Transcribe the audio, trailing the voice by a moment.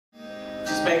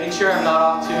Just making sure I'm not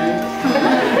off tune.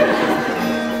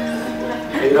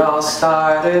 It all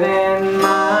started in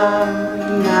my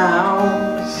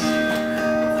house.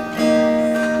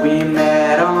 We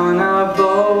met on a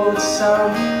boat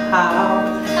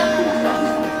somehow,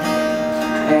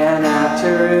 and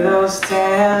after those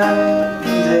 10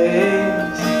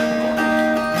 days,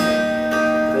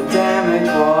 the damage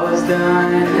was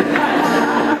done.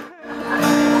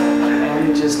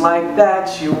 And just like that,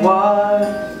 she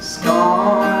was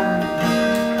gone.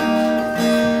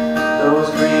 Those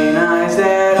green eyes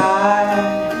that I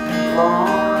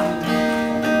long,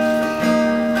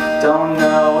 don't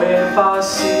know if I'll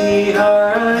see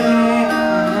her again.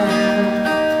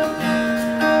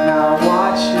 Now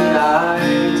what should I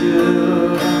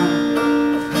do?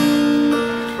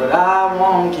 But I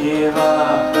won't give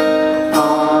up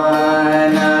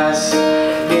on us,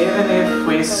 even if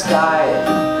we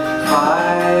Skype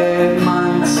 5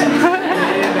 months,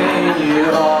 giving you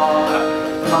all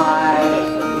my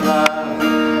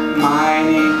love, my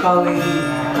Nicole.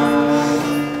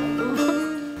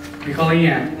 Nicole,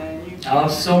 I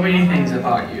love so many things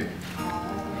about you.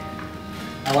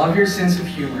 I love your sense of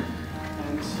humor,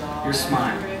 your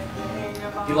smile.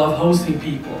 You love hosting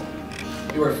people.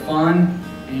 You are fun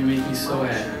and you make me so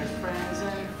happy.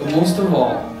 But most of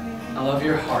all, I love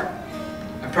your heart.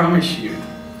 I promise you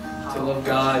to love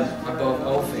God above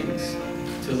all things,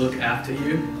 to look after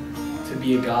you, to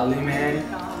be a godly man,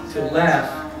 to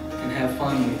laugh and have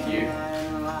fun with you,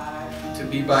 to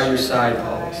be by your side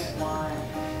always.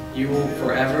 You will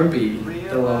forever be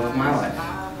the love of my life.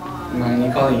 My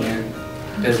Nicole,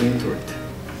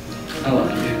 I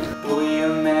love you.